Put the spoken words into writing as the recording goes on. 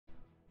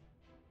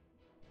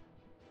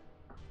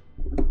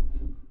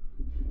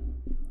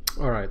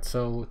Alright,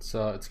 so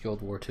it's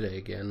Guild War today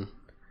again.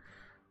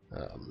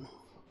 Um,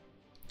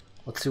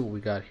 let's see what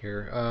we got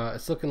here.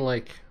 It's looking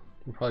like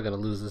we're probably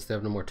gonna lose this. They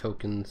have no more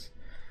tokens.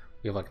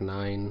 We have like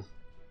 9.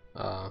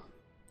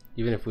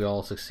 Even if we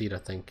all succeed, I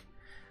think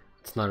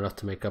it's not enough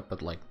to make up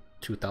at like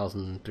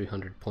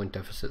 2,300 point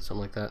deficit,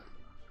 something like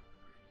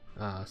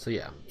that. So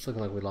yeah, it's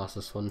looking like we lost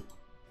this one.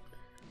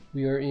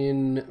 We are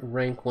in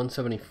rank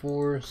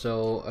 174,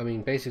 so I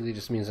mean basically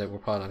just means that we're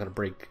probably not gonna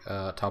break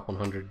top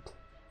 100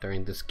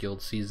 during this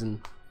guild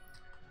season,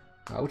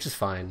 which is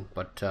fine,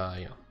 but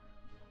you know,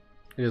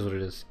 it is what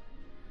it is.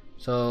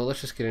 So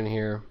let's just get in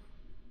here.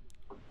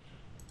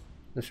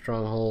 The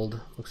stronghold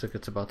looks like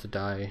it's about to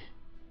die.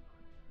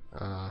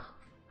 I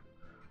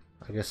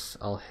guess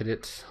I'll hit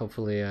it.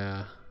 Hopefully,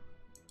 I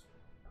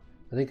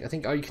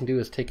think all you can do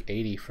is take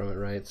 80 from it,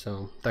 right?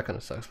 So that kind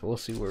of sucks. But we'll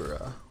see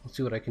where let's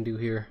see what I can do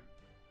here.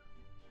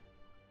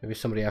 Maybe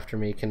somebody after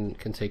me can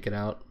take it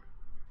out.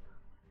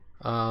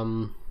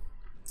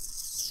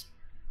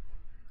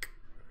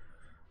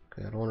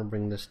 Okay, I don't want to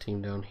bring this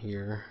team down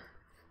here.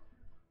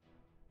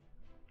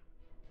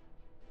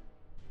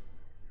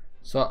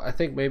 So I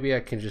think maybe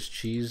I can just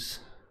cheese.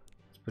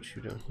 Let's put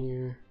you down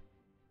here.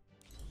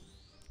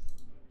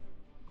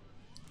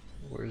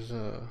 Where's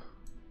the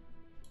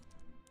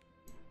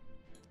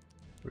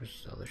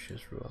other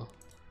Squirrel?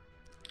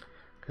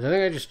 Because I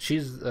think I just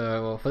cheese.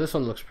 Well, for this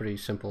one, it looks pretty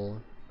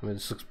simple. I mean,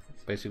 this looks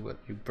basically what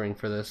you bring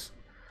for this.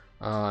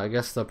 I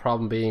guess the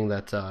problem being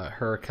that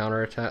her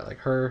counter attack, like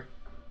her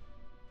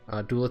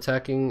dual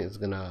attacking, is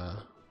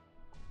gonna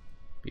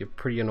be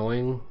pretty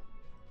annoying.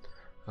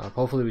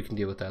 Hopefully we can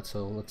deal with that.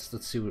 So let's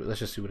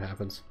just see what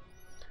happens.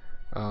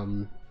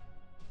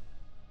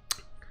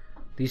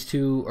 These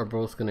two are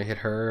both gonna hit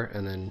her,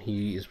 and then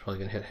he is probably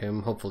gonna hit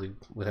him. Hopefully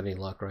with any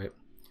luck, right?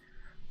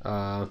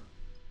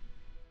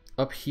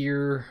 Up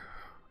here,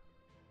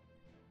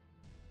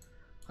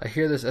 I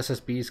hear this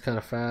SSB is kind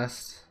of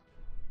fast.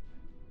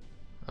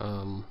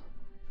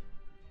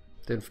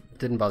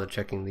 Didn't bother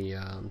checking the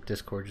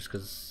Discord just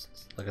because,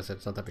 like I said,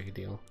 it's not that big a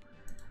deal.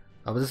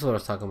 But this is what I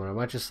was talking about. I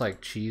might just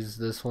like cheese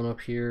this one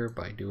up here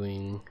by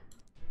doing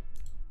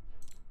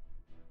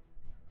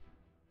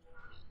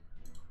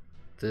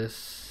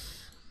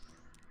this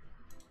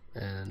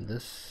and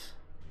this.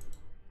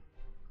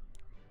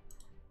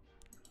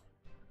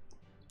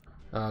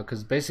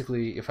 Because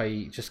basically, if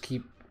I just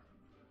keep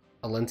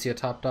Alencia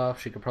topped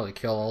off, she could probably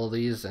kill all of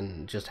these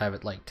and just have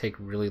it like take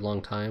a really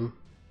long time.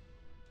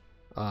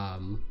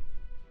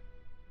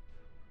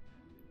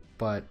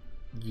 But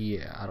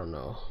yeah, I don't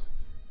know.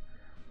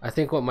 I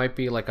think what might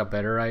be like a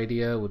better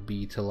idea would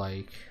be to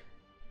like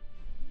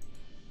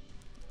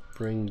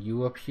bring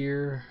you up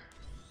here.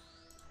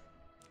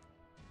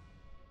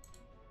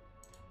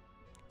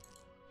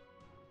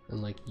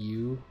 And like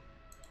you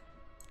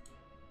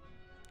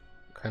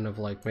kind of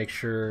like make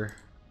sure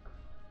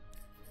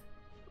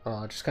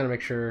just kind of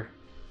make sure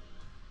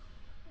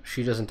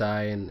she doesn't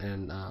die, and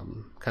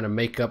kind of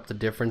make up the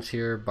difference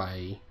here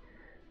by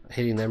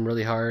hitting them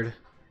really hard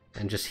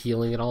and just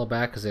healing it all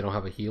back because they don't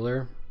have a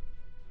healer.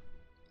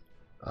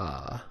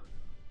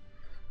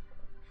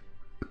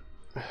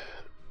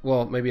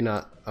 Well, maybe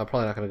not. I'm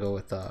probably not going to go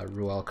with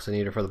Ruel because I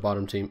need her for the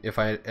bottom team if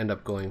I end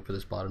up going for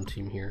this bottom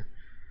team here,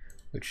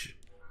 which,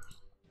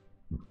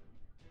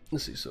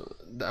 let's see, so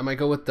I might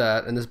go with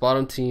that, and this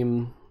bottom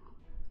team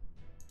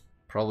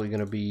probably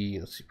going to be,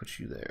 let's see, put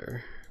you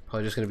there,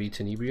 probably just going to be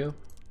Tenebrio.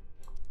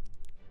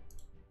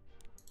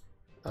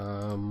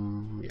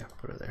 Yeah,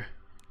 put her there.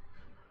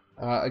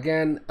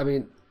 Again, I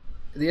mean,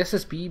 the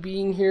SSB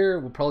being here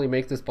will probably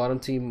make this bottom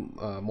team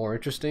more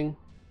interesting.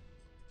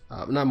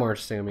 Not more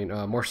interesting, I mean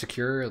more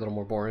secure, a little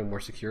more boring, more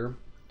secure.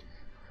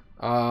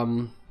 But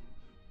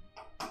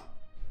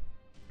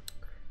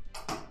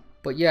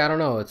yeah, I don't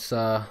know, it's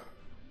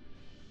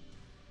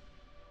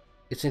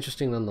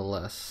interesting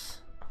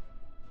nonetheless.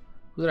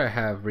 Who did I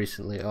have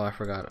recently? Oh, I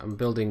forgot. I'm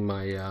building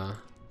my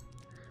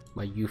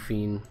my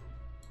Euphine,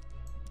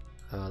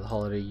 the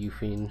holiday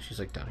Euphine. She's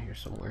like down here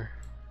somewhere.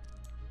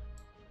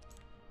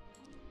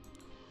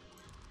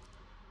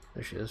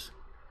 There she is.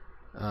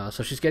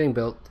 So she's getting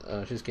built.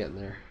 She's getting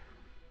there.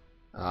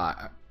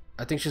 I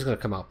think she's gonna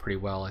come out pretty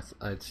well.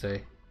 I'd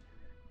say.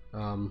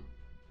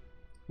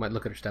 Might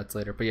look at her stats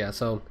later, but yeah.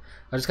 So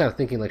I was just kind of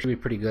thinking like she'd be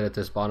pretty good at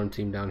this bottom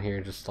team down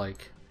here. Just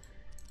like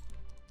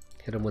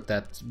hit them with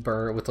that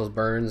burn, with those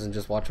burns, and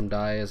just watch them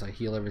die as I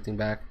heal everything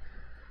back.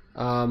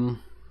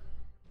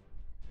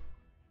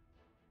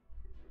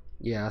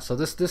 Yeah. So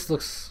this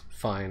looks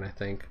fine. I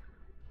think.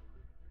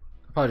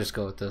 I'll probably just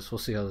go with this. We'll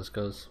see how this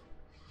goes.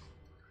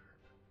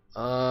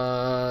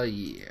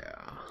 Yeah.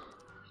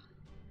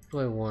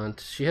 What do I want?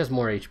 She has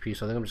more HP,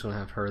 so I think I'm just gonna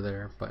have her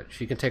there. But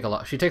she can take a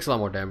lot. She takes a lot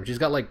more damage. She's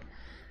got like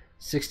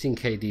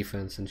 16k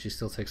defense, and she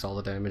still takes all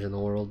the damage in the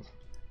world.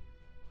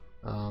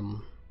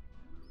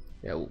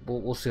 Yeah,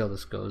 we'll see how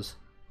this goes.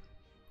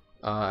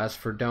 As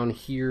for down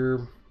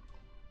here,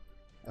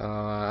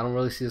 I don't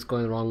really see this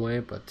going the wrong way,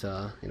 but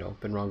you know,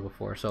 been wrong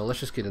before. So let's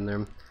just get in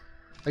there.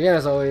 Again,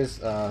 as always,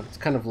 it's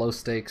kind of low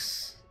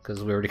stakes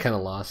because we already kind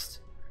of lost.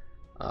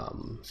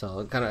 So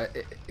it kind of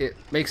it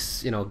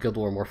makes, you know, Guild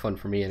War more fun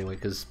for me anyway,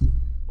 because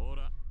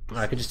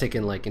I can just take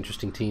in like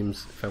interesting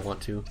teams if I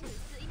want to.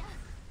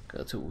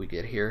 That's what we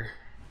get here.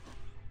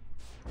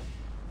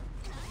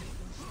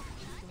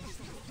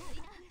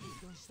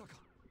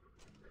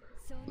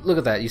 Look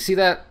at that. You see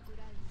that?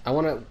 I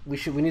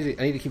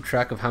need to keep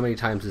track of how many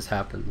times this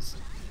happens.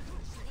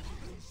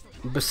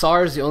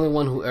 Basar is the only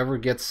one who ever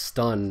gets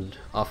stunned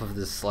off of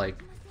this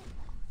like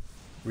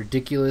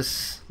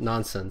ridiculous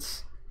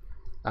nonsense.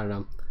 I don't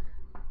know.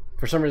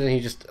 For some reason he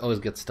just always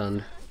gets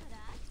stunned.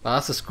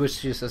 That's the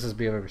squishiest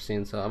SSB I've ever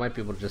seen, so I might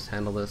be able to just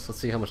handle this.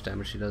 Let's see how much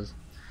damage she does.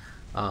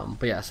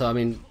 But yeah, so I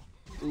mean,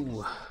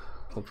 ooh,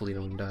 hopefully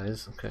no one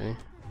dies. Okay.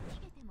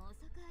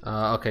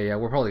 Okay, yeah,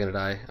 we're probably gonna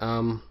die.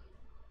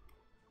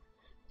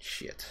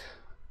 Shit.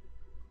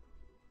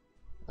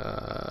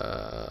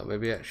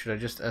 Maybe should I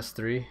just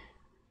S3?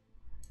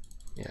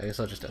 Yeah, I guess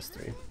I'll just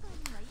S3.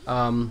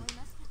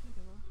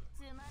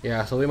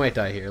 Yeah, so we might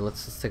die here.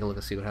 Let's take a look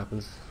and see what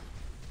happens.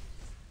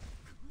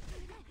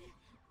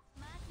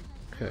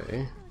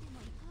 Okay.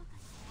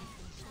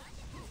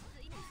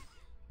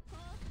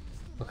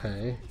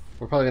 Okay.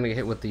 We're probably gonna get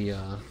hit with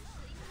the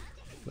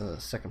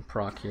second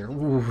proc here.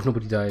 Ooh,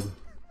 nobody died.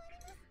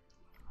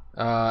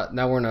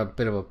 Now we're in a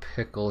bit of a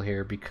pickle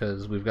here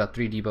because we've got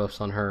 3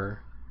 debuffs on her.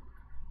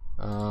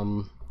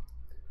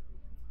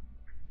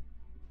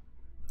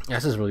 Yeah,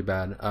 this is really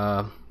bad.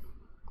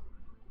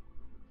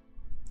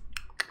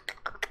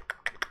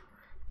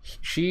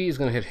 She's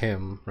gonna hit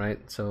him, right?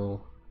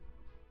 So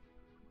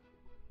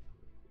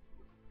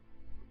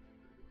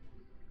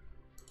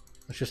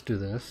let's just do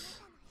this.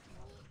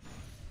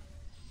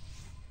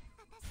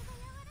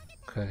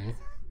 Okay.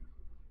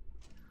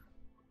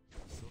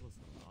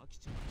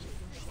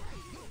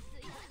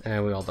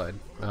 And we all died.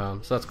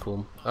 So that's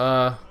cool.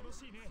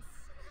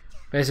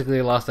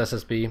 Basically lost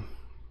SSB.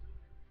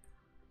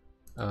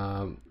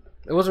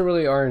 It wasn't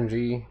really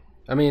RNG.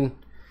 I mean,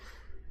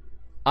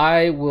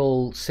 I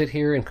will sit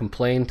here and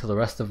complain to the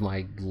rest of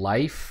my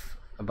life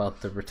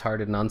about the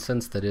retarded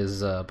nonsense that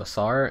is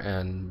Basar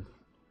and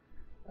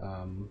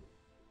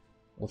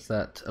what's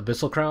that,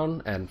 Abyssal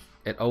Crown, and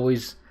it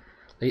always.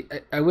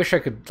 I wish I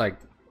could like,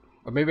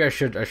 or maybe I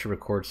should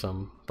record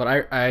some, but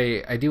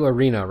I do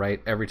arena right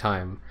every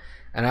time,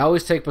 and I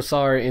always take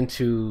Basar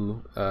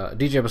into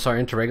DJ Basar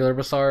into regular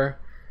Basar,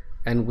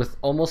 and with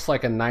almost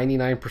like a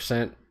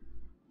 99%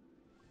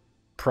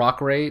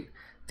 proc rate,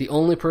 the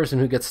only person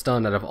who gets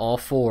stunned out of all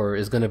 4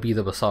 is going to be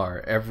the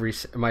Basar.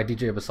 My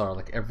DJ Basar,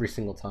 like every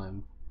single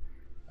time.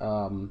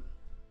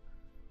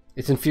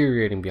 It's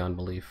infuriating beyond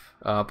belief.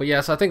 But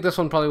yeah, so I think this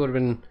one probably would have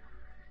been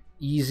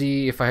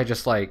easy if I had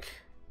just like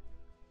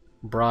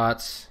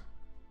brought,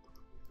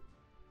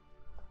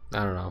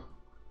 I don't know,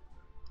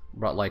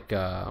 brought like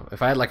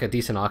if I had like a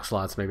decent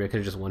Oxlots, maybe I could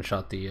have just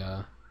one-shot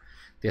the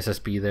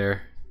SSB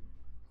there.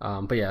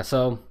 But yeah,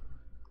 so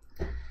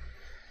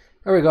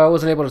there we go. I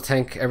wasn't able to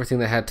tank everything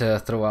they had to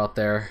throw out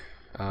there.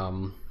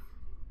 None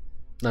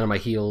of my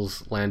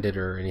heals landed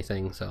or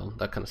anything, so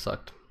that kind of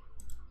sucked.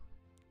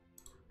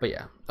 But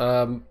yeah,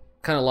 kind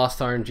of lost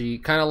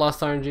RNG. Kind of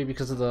lost RNG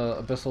because of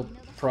the Abyssal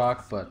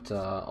proc, but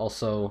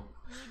also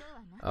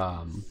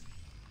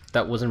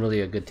that wasn't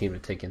really a good team to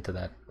take into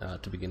that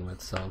to begin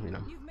with. So you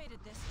know,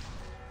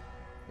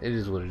 it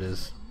is what it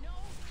is.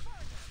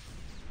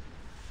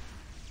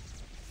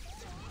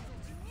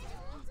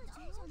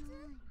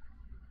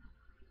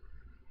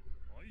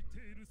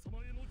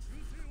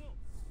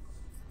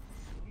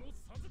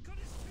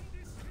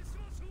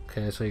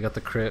 Okay, so you got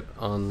the crit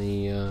on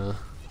the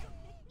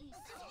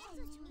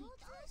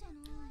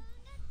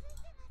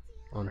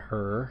on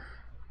her.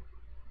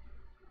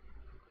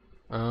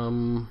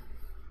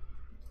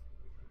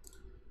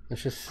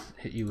 Let's just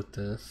hit you with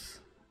this.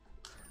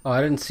 Oh, I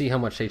didn't see how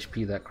much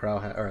HP that crow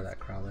had, or that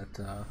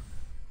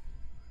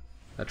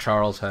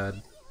Charles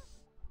had.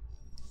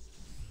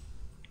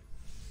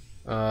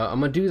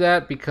 I'm gonna do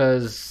that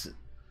because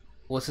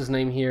what's his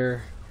name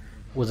here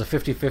was a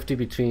 50-50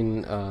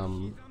 between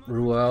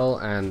Ruel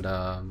and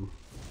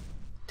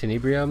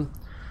Tenebria.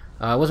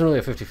 It wasn't really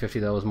a 50-50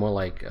 though, it was more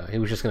like he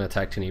was just going to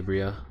attack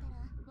Tenebria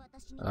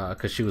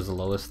because she was the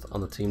lowest on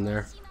the team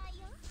there.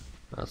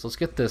 So let's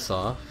get this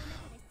off.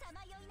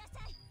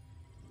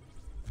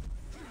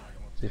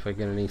 See if I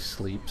get any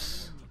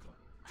sleeps.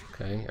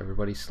 Okay,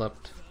 everybody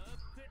slept.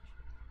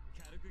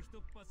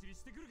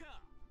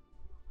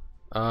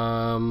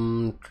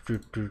 I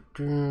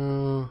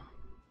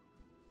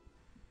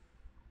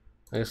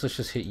guess let's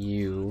just hit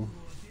you.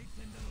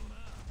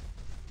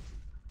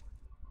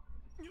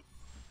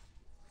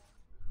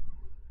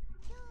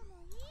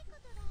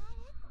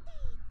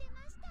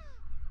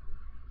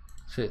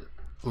 Shit,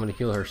 I'm gonna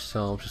heal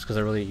herself just because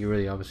you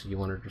really obviously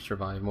want her to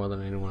survive more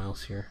than anyone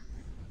else here.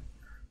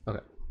 Okay.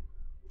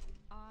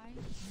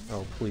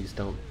 Oh, please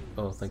don't.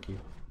 Oh, thank you.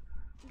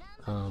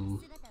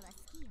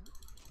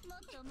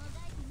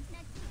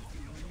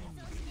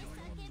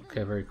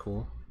 Okay, very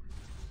cool.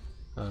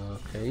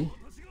 Okay.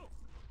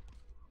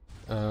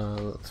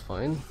 That's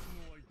fine.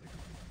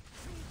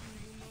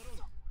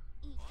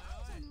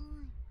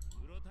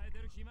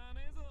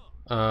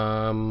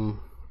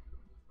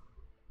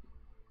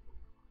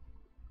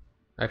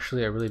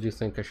 Actually, I really do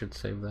think I should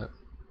save that.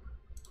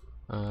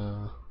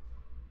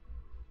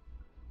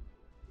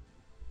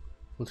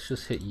 Let's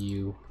just hit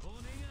you.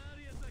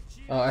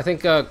 I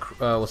think,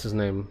 what's his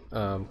name?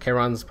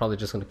 Charon's probably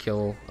just gonna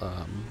kill,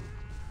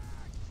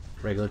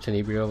 regular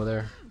Tenebria over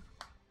there.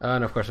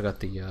 And of course I got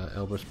the,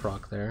 Elbrus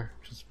proc there,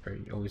 which is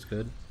always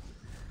good.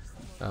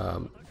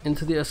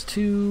 Into the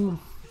S2.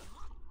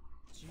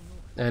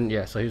 And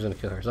yeah, so he's gonna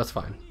kill her, so that's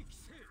fine.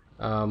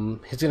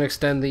 He's gonna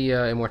extend the,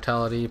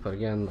 immortality, but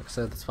again, like I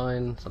said, that's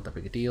fine. It's not that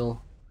big a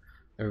deal.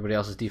 Everybody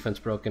else's defense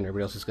broken,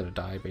 everybody else is gonna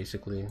die,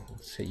 basically.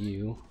 Let's hit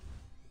you.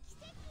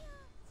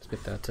 Let's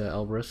get that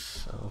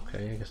Elbrus.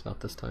 Okay, I guess not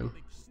this time.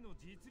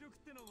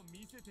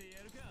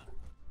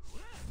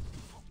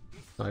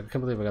 Oh, I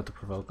can't believe I got the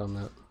provoke on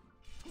that.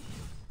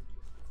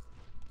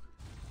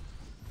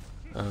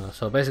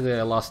 So basically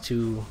I lost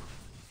 2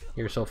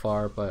 here so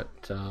far, but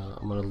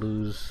I'm gonna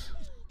lose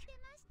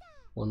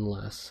 1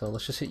 less. So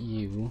let's just hit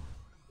you.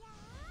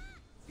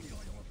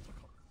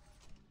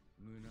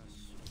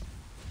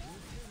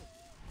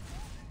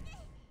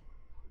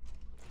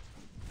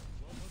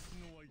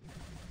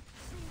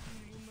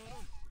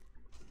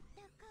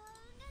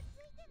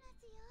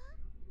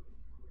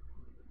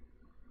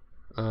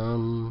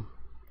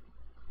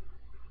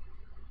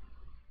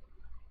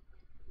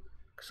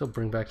 So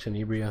bring back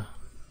Tenebria.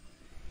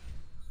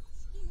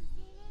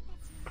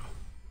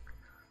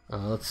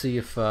 Let's see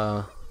if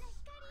I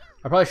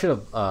probably should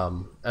have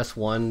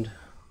S1'd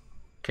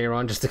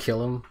Charon just to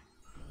kill him.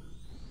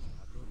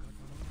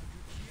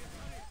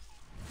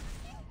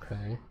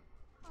 Okay.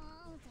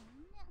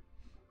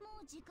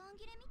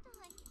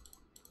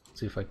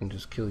 See if I can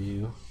just kill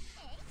you.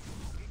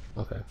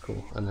 Okay,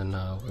 cool. And then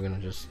we're gonna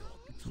just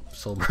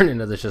soul burn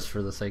into this just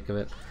for the sake of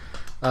it.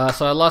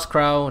 So I lost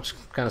Crow, which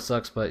kind of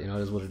sucks, but you know,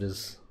 it is what it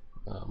is.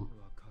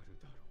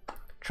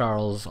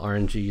 Charles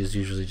RNG is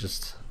usually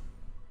just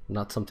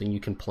not something you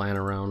can plan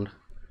around.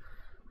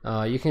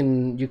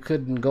 You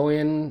could go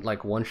in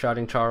like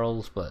one-shotting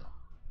Charles, but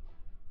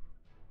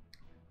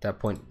at that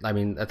point, I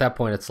mean, at that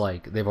point it's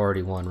like they've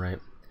already won, right?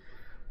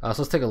 So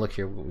let's take a look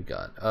here what we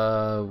got.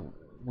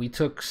 We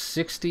took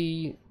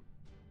 60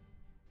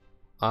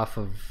 off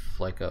of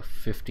like a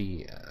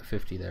 50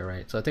 there,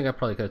 right? So I think I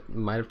probably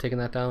might have taken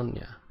that down,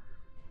 yeah,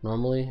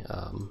 normally.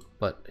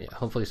 But yeah,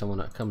 hopefully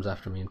someone comes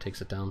after me and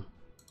takes it down.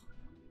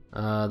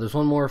 There's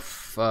one more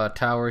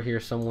tower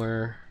here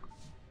somewhere.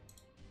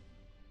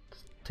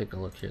 Let's take a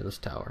look here, this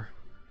tower.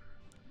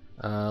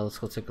 Let's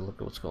go take a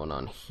look at what's going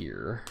on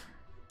here.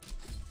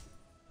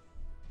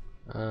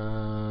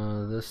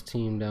 This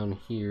team down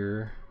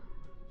here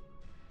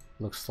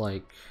looks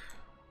like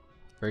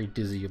very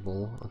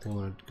dizzyable. I think I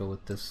want to go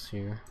with this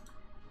here.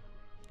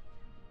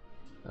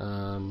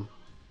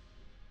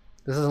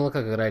 This doesn't look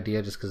like a good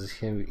idea just because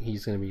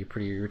he's going to be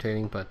pretty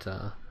irritating, but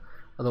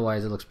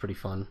otherwise it looks pretty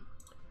fun.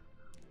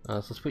 So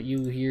let's put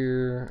you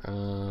here.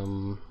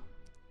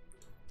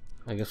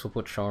 I guess we'll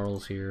put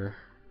Charles here,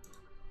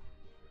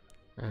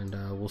 and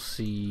we'll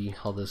see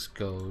how this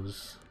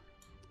goes.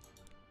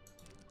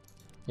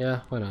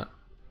 Yeah, why not?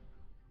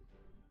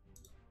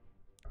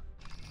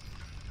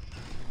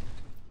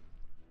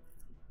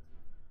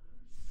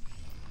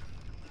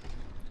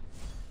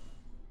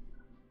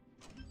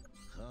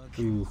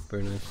 Ooh,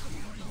 very nice.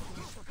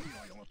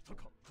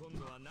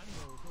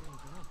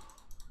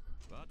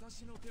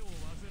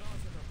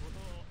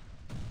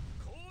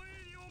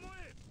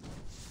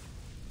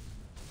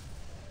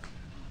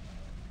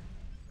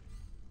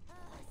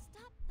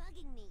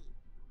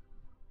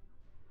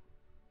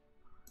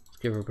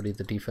 Give everybody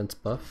the defense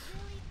buff.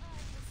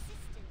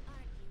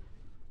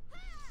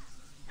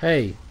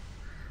 Hey,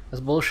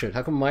 that's bullshit.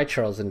 How come my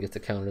Charles didn't get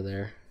the counter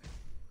there?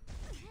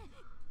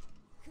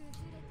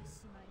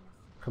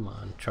 Come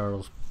on,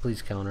 Charles,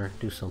 please counter.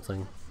 Do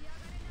something.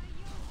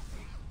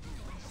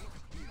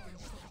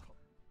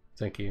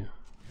 Thank you.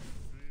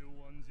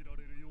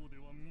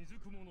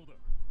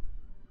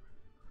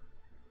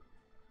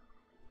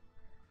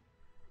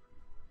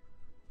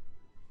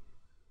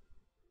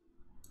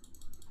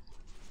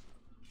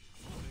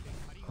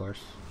 Of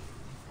course.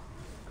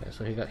 Okay,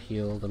 so he got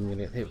healed. I'm gonna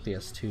get hit with the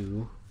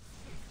S2.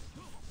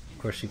 Of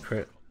course, she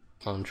crit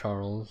on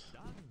Charles.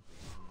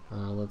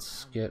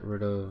 Let's get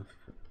rid of.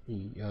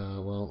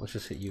 Well, let's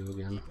just hit you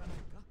again.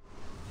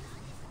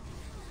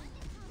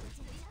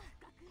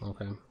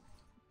 Okay.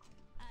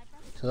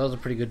 So that was a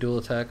pretty good dual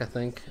attack, I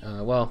think.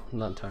 Well,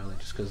 not entirely,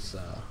 just because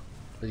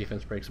the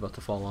defense break's about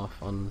to fall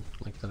off on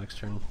like the next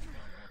turn.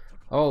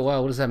 Oh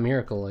wow, what is that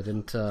miracle? I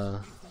didn't.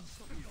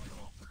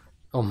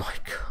 Oh my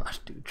gosh,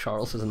 dude,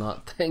 Charles is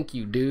not. Thank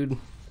you, dude.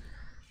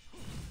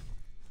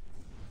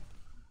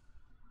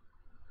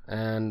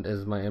 And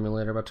is my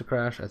emulator about to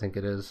crash? I think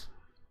it is.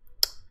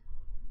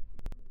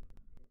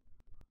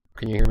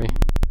 Can you hear me?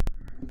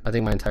 I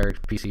think my entire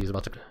PC is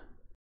about to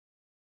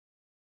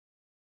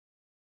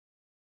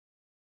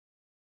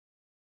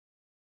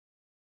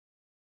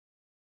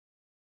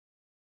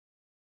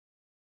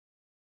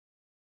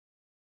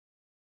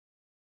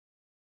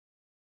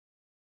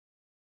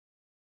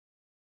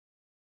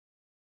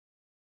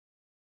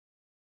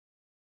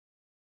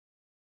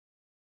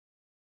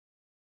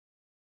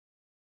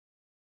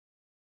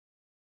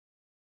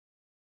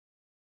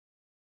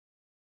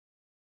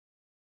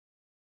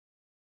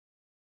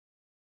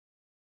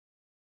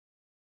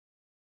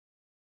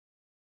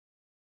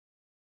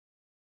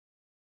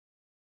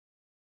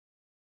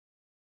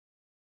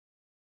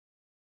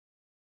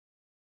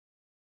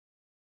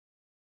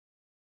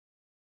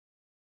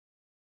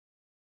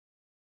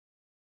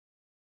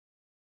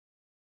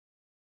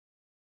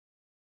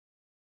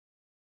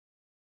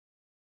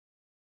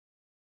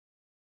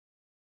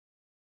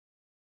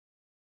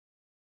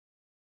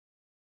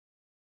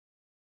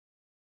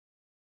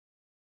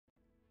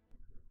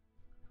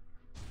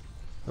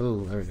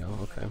Oh, there we go.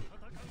 Okay.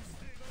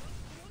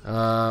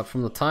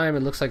 From the time, it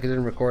looks like it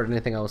didn't record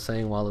anything I was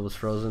saying while it was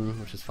frozen,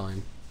 which is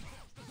fine.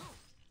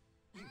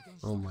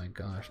 Oh my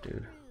gosh,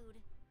 dude.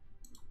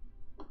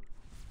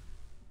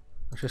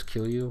 Let's just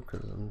kill you,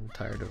 because I'm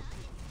tired of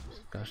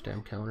gosh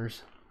damn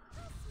counters.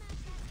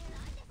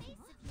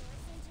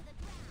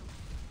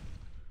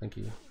 Thank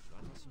you.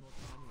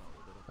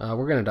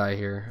 We're gonna die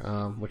here,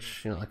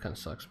 which, you know, that kind of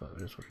sucks, but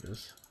it is what it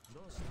is.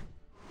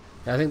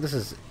 Yeah, I think this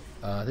is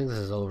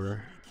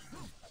over.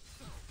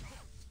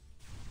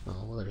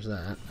 Oh, well, there's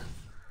that.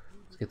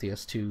 Let's get the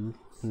S2.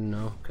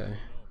 No, okay.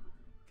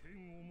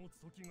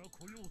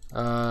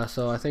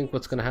 So I think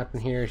what's gonna happen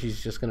here,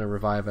 she's just gonna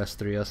revive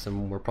S3 us,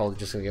 and we're probably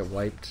just gonna get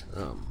wiped.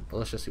 But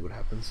let's just see what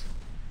happens.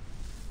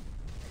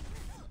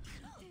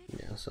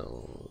 Yeah,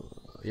 so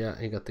yeah,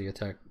 he got the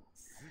attack.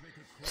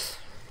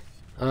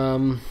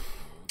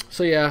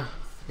 So yeah,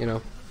 you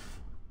know,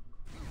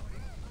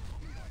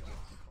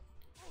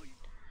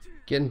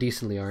 getting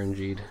decently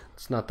RNG'd.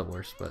 It's not the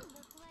worst, but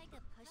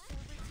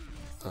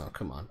oh,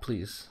 come on,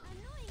 please.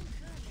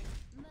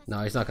 No,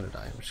 he's not gonna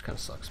die, which kind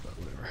of sucks, but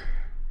whatever.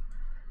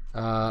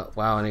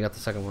 Wow, and he got the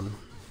second one.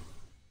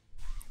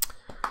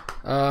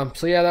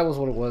 So yeah, that was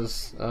what it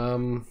was.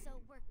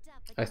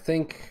 I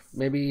think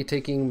maybe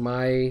taking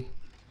my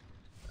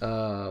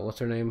what's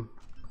her name?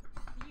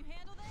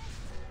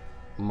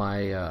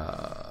 My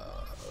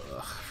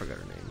I forgot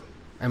her name.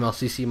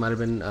 MLCC might have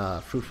been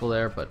fruitful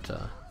there, but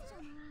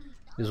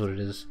it is what it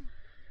is.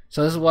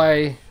 So this is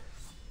why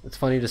it's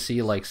funny to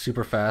see like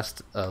super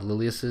fast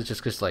Lilius's,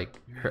 just because like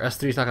her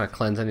S3 is not gonna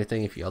cleanse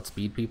anything if you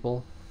outspeed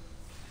people.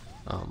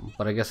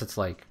 But I guess it's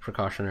like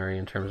precautionary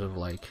in terms of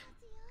like,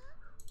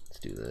 let's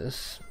do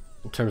this,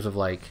 in terms of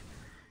like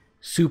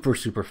super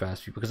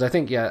fast people, because I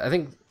think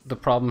the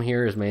problem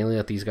here is mainly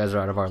that these guys are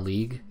out of our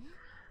league.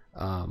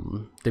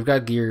 They've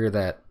got gear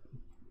that,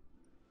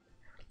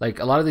 like,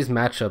 a lot of these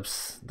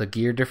matchups, the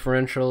gear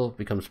differential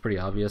becomes pretty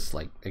obvious,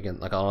 like again,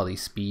 like all of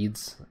these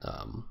speeds,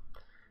 a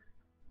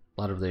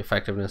lot of the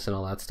effectiveness and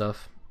all that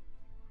stuff.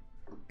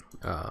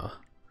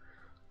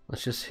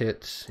 Let's just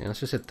hit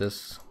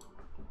this.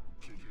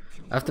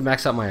 I have to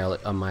max out my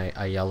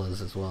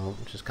Ayelas as well,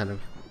 which is kind of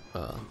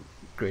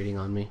grating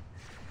on me.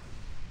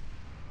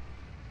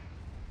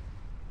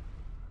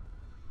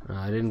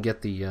 I didn't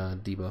get the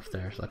debuff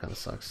there, so that kind of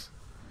sucks.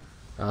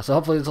 So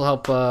hopefully this will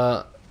help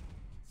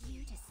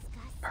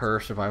her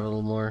survive a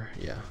little more.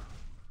 Yeah.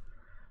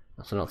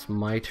 So now it's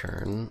my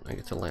turn. I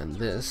get to land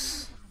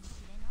this.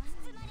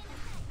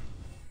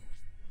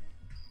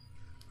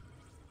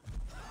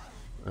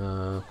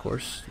 Of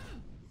course,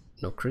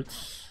 no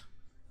crits.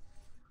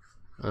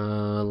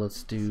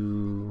 Let's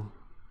do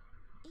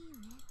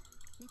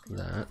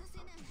that.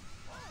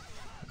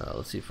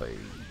 Let's see if I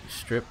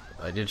strip.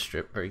 I did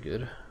strip, very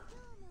good.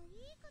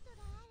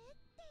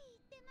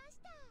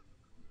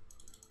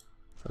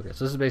 Okay,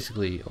 so this is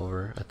basically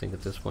over, I think,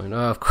 at this point. Oh,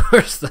 of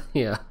course, the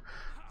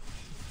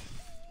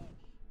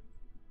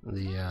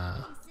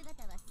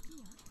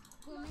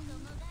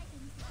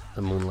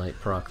moonlight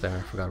proc there.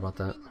 I forgot about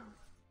that.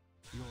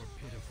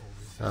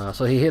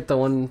 So he hit the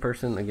one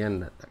person again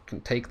that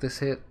can take this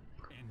hit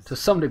to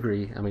some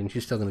degree. I mean,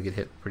 she's still gonna get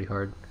hit pretty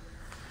hard.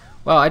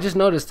 Wow, I just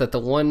noticed that the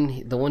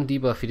one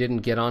debuff he didn't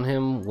get on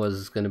him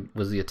was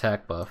the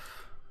attack buff.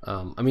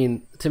 I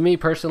mean, to me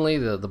personally,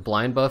 the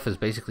blind buff is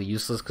basically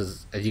useless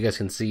because, as you guys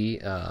can see,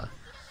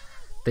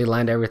 they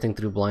land everything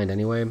through blind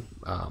anyway.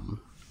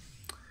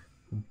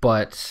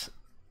 But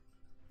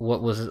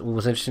what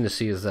was interesting to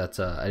see is that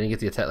I didn't get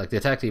the attack. Like, the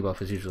attack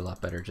debuff is usually a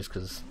lot better, just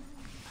because.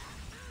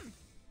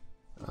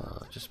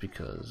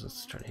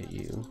 Let's try to hit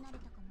you.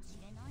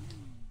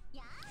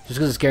 Just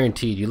because it's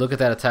guaranteed. You look at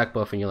that attack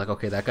buff and you're like,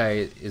 okay, that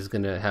guy is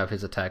gonna have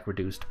his attack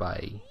reduced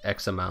by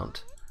X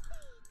amount.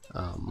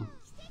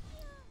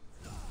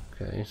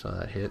 Okay, so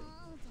that hit.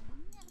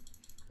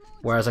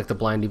 Whereas like the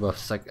blind debuff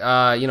is like,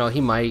 you know,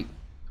 he might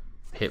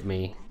hit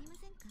me.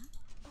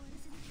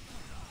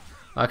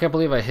 I can't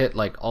believe I hit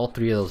like all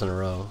three of those in a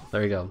row.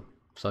 There you go.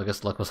 So I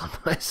guess luck was on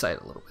my side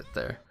a little bit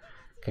there.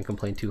 Can't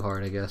complain too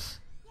hard, I guess.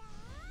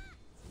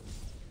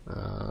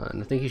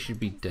 And I think he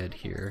should be dead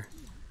here,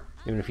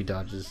 even if he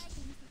dodges.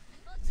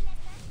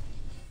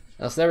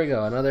 So there we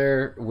go,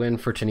 another win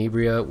for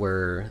Tenebria,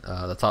 where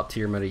the top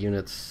tier meta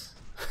units,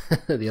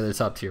 the other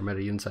top tier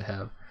meta units I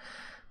have,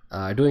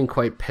 are doing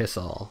quite piss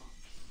all.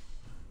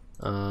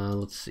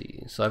 Let's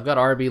see. So I've got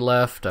RB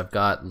left. I've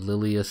got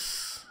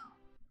Lilius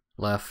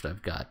left.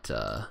 I've got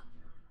let's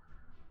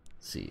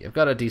see. I've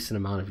got a decent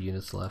amount of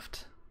units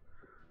left.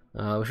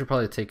 We should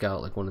probably take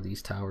out like one of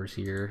these towers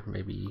here.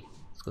 Maybe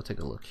let's go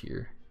take a look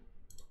here.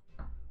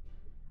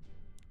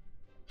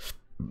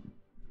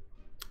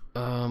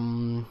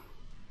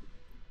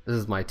 This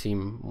is my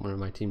team, one of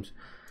my teams.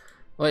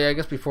 Well, yeah, I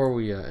guess before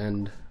we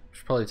end, we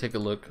should probably take a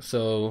look.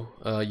 So,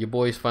 your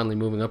boy's finally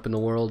moving up in the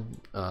world.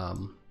 I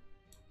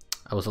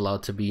was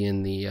allowed to be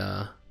in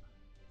the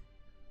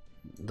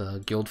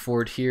guild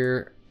fort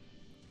here.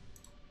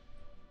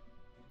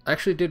 I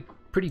actually did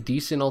pretty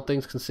decent, all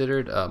things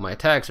considered. My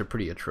attacks are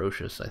pretty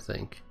atrocious, I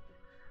think.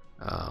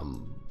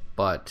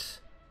 But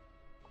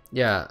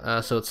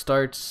yeah, so it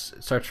starts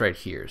right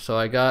here. So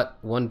I got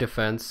one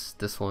defense,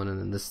 this one, and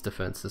then this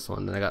defense, this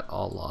one, and I got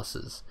all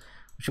losses.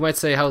 Which you might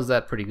say, how's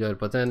that pretty good?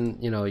 But then,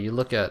 you know, you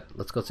look at,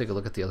 let's go take a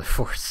look at the other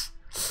force.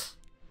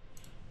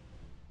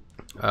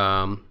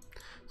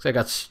 So I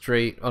got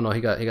straight, oh no,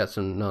 he got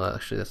some, no,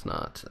 actually that's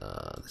not,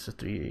 this is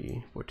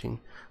 314.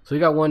 So we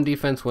got one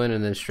defense win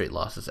and then straight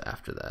losses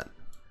after that.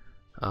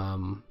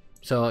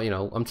 So, you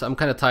know, I'm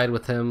kind of tied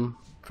with him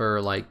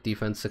for like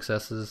defense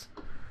successes.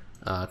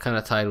 Kind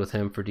of tied with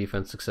him for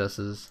defense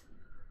successes.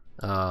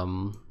 He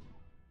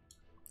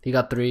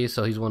got 3,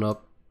 so he's 1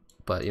 up,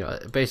 but you know,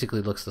 it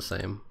basically looks the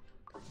same.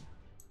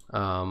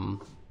 And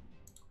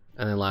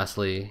then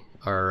lastly,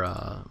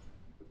 our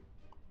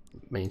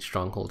main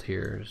stronghold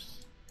here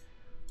is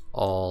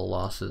all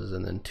losses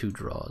and then 2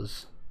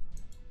 draws.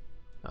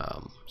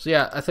 So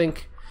yeah, I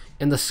think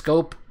in the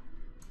scope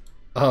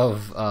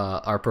of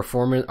our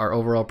performance, our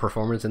overall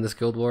performance in this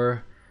Guild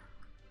War,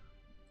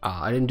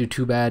 I didn't do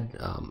too bad.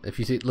 If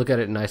you look at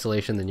it in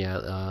isolation, then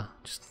yeah,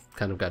 just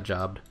kind of got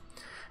jobbed.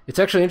 It's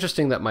actually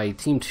interesting that my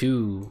team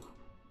 2,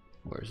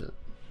 where is it?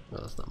 No,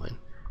 that's not mine.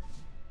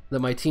 That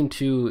my team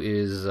 2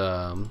 is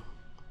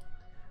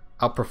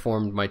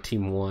outperformed my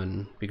team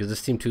 1, because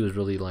this team 2 is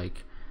really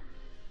like,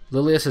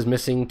 Lilius is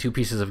missing 2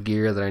 pieces of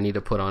gear that I need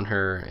to put on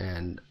her,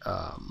 and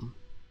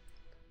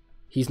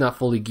he's not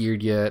fully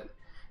geared yet.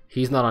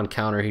 He's not on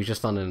counter. He's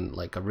just on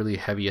like a really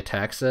heavy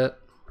attack set.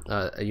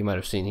 You might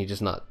have seen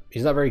he's not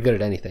very good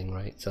at anything,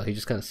 right? So he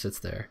just kind of sits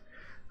there.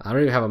 I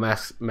don't even have a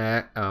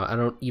I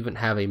don't even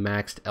have a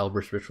maxed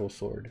Elbrus Ritual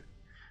Sword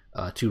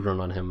to run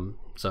on him.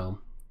 So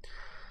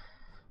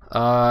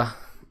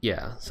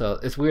yeah, so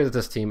it's weird that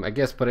this team, I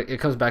guess, but it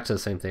comes back to the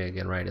same thing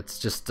again, right? It's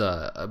just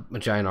a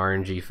giant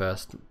RNG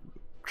fest.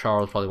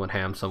 Charles probably went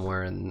ham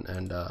somewhere, and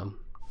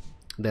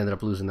they ended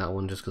up losing that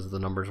one just because the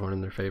numbers weren't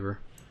in their favor.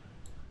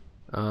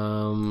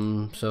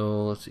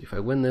 So let's see, if I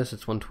win this,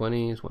 it's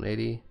 120, it's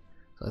 180.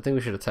 So I think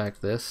we should attack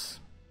this.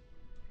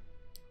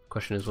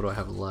 Question is, what do I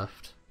have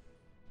left?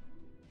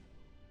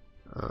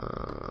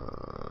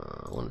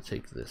 I want to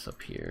take this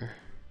up here.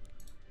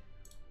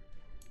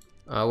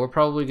 We're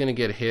probably gonna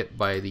get hit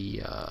by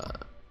the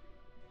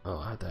oh,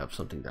 I have to have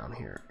something down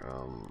here.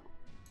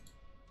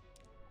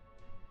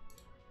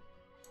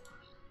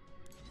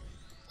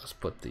 Let's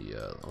put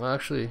the well,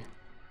 actually,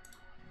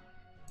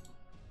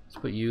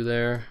 let's put you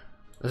there.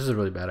 This is a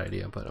really bad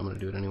idea, but I'm gonna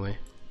do it anyway.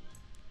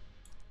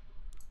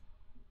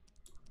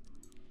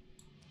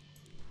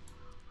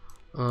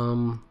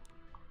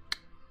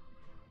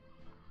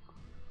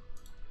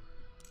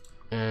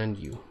 And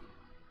you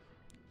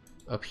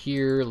up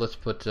here. Let's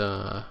put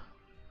you.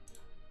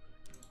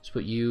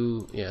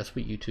 Yeah, let's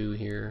put you 2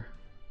 here.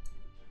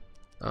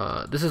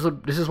 This is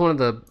one of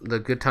the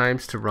good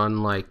times to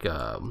run like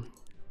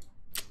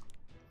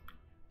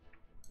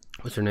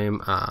what's her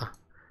name?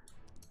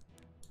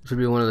 This would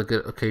be one of the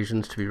good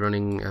occasions to be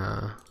running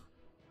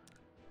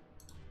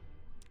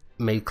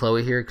Maid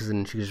Chloe here, because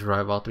then she can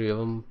survive all 3 of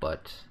them.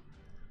 But,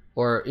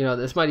 or you know,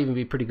 this might even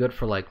be pretty good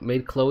for like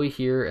Maid Chloe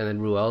here, and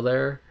then Ruel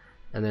there,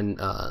 and then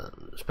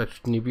Spectre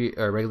Tenebria,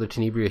 or regular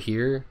Tenebria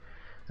here,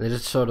 and then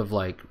just sort of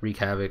like wreak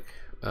havoc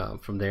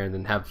from there, and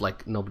then have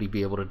like nobody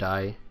be able to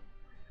die.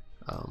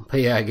 But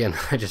yeah, again,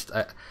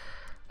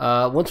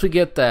 once we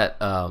get that,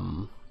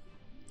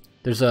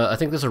 I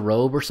think there's a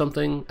robe or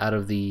something out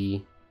of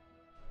the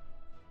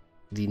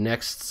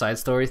next side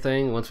story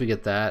thing. Once we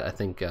get that, I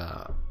think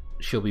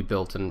she'll be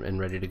built and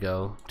ready to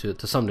go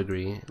to some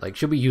degree. Like,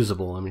 she'll be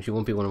usable. I mean, she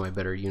won't be one of my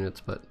better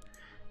units, but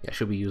yeah,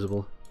 she'll be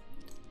usable.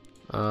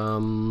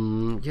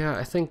 Yeah,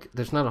 I think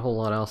there's not a whole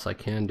lot else I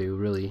can do,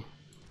 really.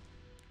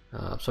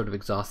 I've sort of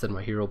exhausted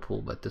my hero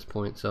pool at this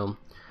point, so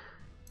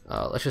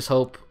let's just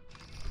hope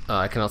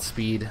I can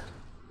outspeed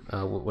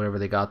whatever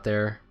they got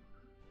there.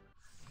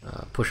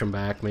 Push them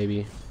back,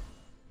 maybe.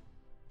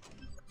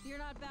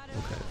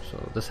 Okay,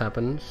 so this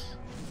happens.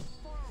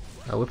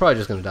 We're probably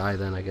just gonna die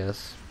then, I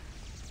guess.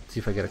 See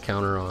if I get a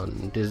counter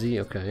on Dizzy.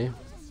 Okay.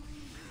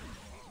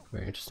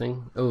 Very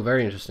interesting. Oh,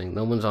 very interesting.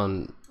 No one's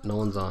on.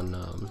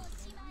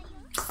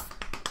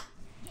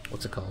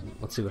 What's it called?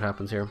 Let's see what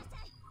happens here.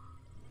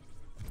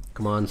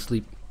 Come on,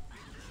 sleep.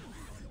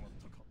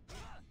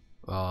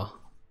 Oh.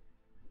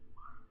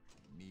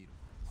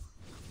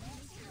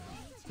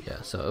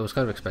 Yeah. So it was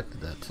kind of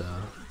expected that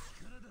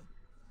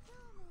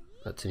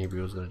that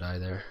Tenebria was gonna die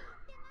there.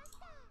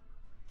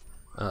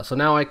 So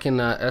now I can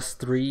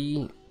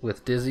S3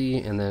 with Dizzy,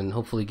 and then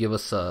hopefully give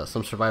us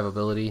some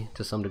survivability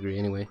to some degree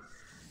anyway.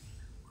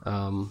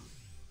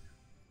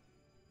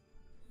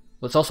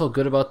 What's also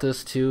good about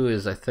this too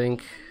is, I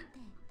think,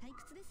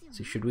 let's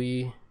see, should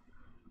we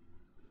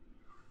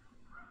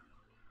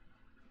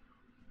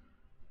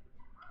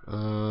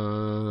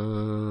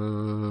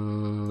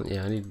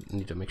yeah, I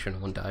need to make sure no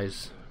one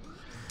dies.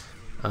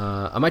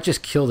 I might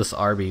just kill this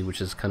Arby, which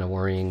is kind of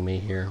worrying me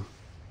here.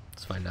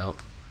 Let's find out.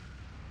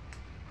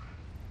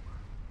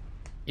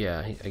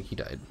 Yeah, he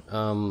died.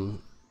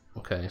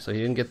 Okay, so he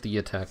didn't get the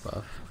attack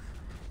buff.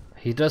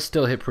 He does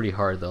still hit pretty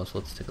hard though, so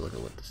let's take a look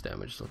at what this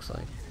damage looks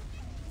like.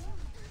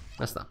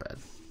 That's not bad.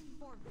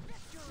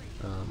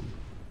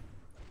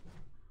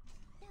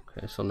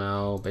 Okay, so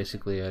now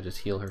basically I just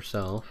heal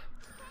herself.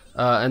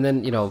 And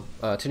then, you know,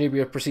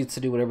 Tenebria proceeds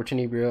to do whatever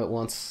Tenebria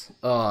wants.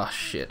 Oh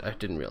shit, I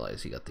didn't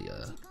realize he got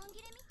the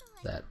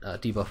that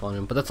debuff on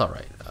him, but that's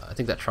alright. I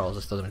think that Charles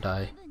is still gonna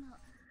die.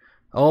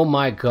 Oh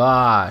my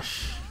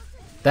gosh.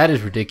 That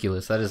is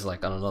ridiculous. That is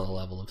like on another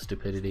level of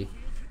stupidity.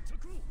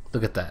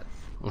 Look at that.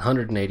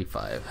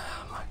 185.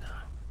 Oh my god.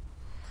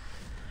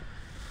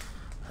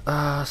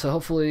 So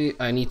hopefully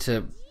I need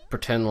to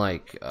pretend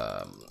like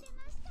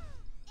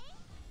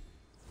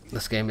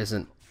this game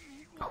isn't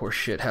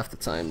horseshit half the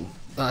time.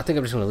 I think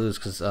I'm just gonna lose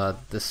because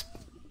this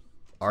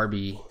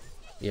RB,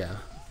 yeah.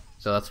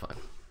 So that's fine.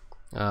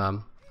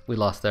 We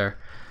lost there.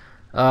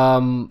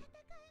 That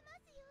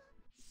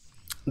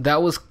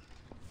was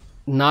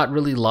not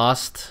really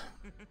lost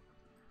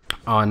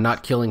on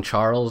not killing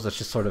Charles. That's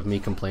just sort of me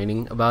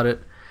complaining about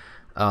it.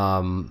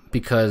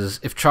 Because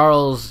if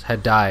Charles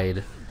had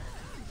died,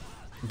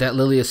 that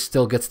Lilius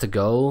still gets to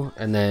go,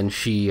 and then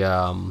she,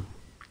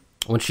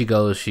 when she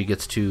goes, she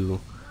gets to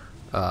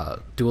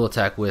dual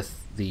attack with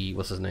the,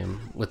 what's his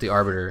name, with the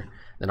Arbiter.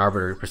 Then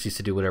Arbiter proceeds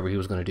to do whatever he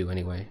was going to do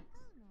anyway.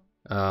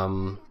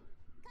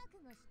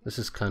 This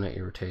is kind of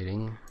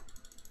irritating.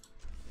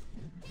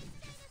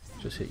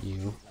 Just hit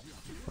you.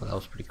 Well, that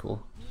was pretty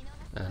cool.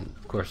 And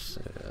of course,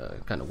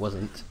 kind of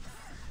wasn't.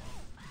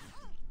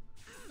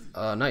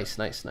 Nice,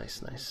 nice,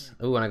 nice, nice.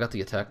 Oh, and I got the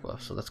attack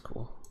buff, so that's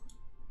cool.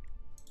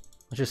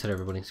 Let's just hit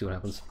everybody, see what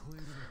happens.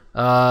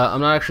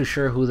 I'm not actually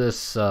sure who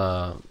this...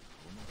 Oh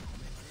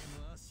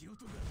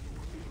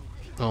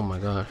my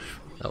gosh,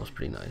 that was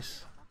pretty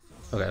nice.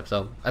 Okay,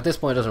 so at this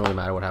point it doesn't really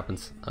matter what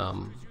happens.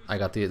 I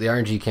got the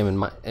RNG came in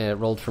my... it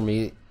rolled for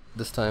me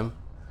this time.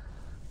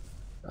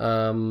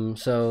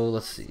 So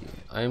let's see.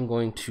 I'm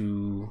going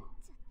to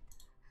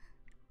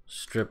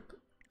strip,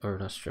 or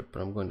not strip,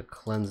 but I'm going to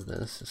cleanse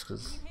this just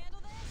because.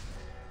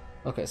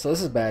 Okay, so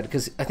this is bad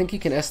because I think he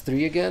can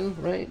S3 again,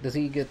 right? Does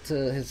he get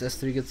his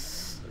S3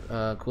 gets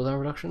cooldown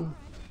reduction?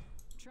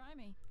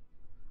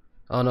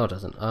 Oh no, it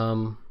doesn't.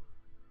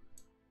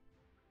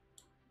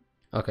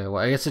 Okay, well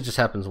I guess it just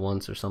happens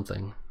once or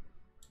something.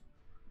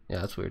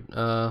 Yeah, that's weird.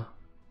 And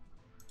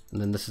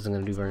then this isn't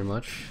gonna do very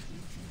much.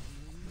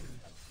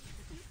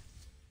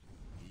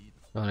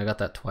 Oh, and I got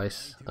that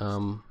twice. At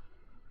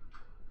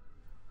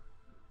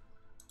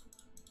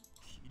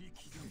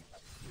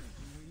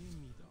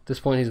this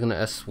point he's gonna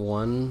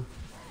S1.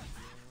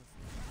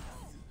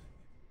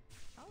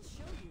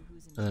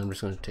 And I'm just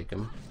gonna take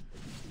him.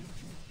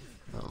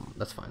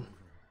 That's fine.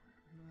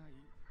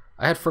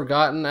 I had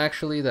forgotten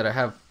actually that I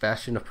have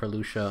Bastion of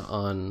Perlucia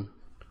on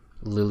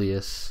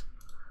Lilius.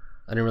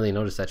 I didn't really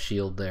notice that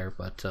shield there,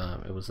 but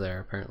it was there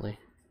apparently.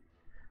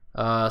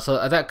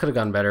 So that could have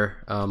gone better.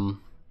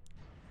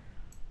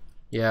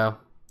 Yeah,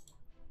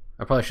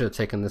 I probably should have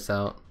taken this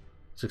out.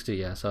 60,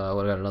 yeah, so I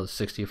would have got another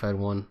 60 if I had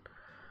won.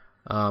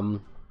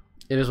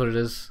 It is what it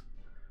is.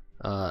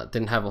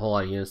 Didn't have a whole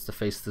lot of units to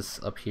face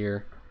this up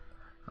here.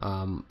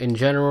 In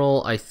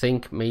general, I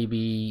think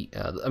maybe,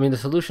 I mean, the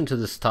solution to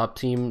this top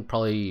team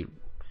probably,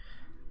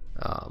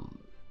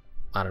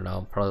 I don't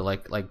know, probably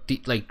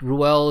like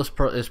Ruel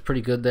is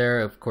pretty good there.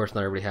 Of course,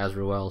 not everybody has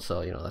Ruel,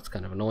 so you know that's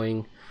kind of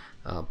annoying.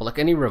 But like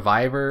any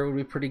reviver would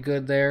be pretty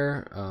good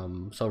there.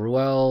 So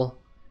Ruel.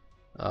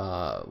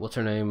 What's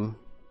her name?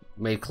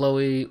 May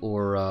Chloe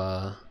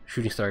or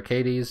Shooting Star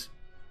Arcades,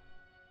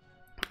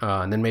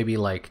 and then maybe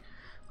like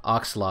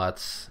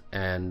Oxlots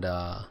and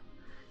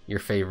your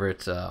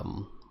favorite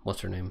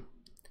what's her name?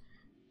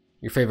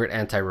 Your favorite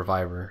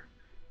anti-reviver.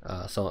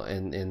 So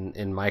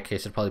in my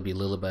case it'd probably be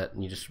Lilibet,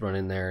 and you just run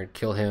in there and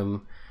kill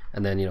him,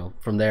 and then you know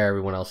from there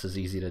everyone else is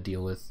easy to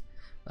deal with.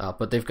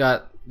 But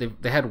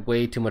they had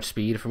way too much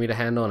speed for me to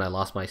handle, and I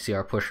lost my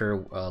CR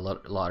pusher a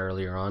lot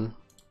earlier on.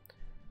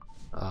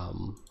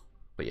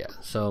 But yeah,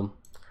 so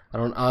I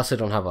honestly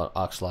don't have an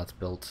Oxlots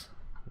built,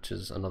 which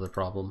is another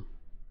problem.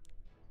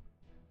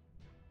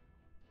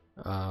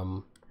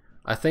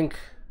 I think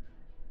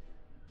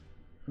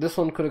this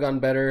one could have gone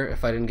better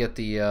if I didn't get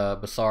the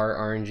Basar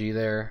RNG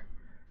there,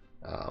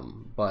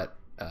 but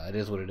it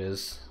is what it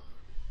is.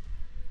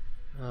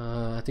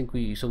 I think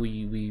we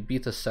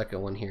beat the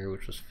second one here,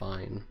 which was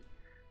fine.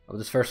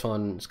 This first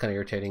one is kind of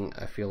irritating.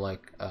 I feel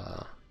like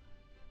I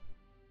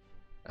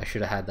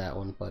should have had that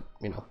one, but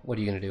you know, what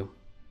are you gonna do?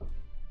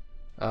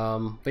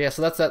 But yeah,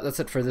 so that's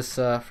it for this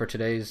for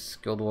today's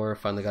Guild War.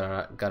 Finally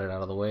got it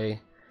out of the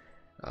way.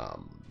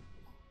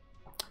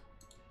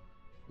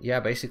 Yeah,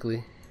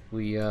 basically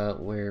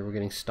we're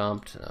getting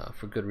stomped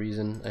for good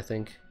reason, I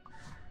think.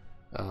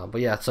 But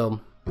yeah,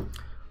 so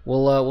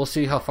we'll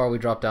see how far we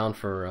drop down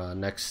for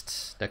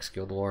next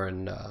Guild War,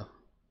 and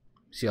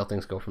see how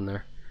things go from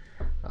there.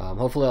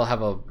 Hopefully I'll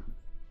have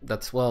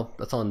that's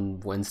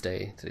on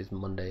Wednesday. Today's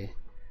Monday.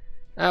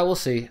 We'll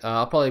see.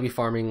 I'll probably be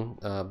farming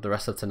the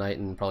rest of tonight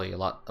and probably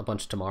a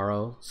bunch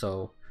tomorrow.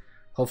 So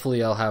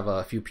hopefully I'll have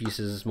a few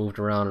pieces moved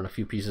around and a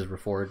few pieces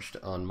reforged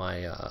on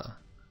my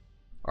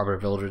Arbiter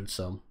Village.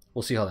 So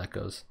we'll see how that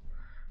goes.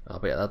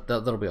 But yeah,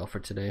 that'll be all for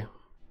today.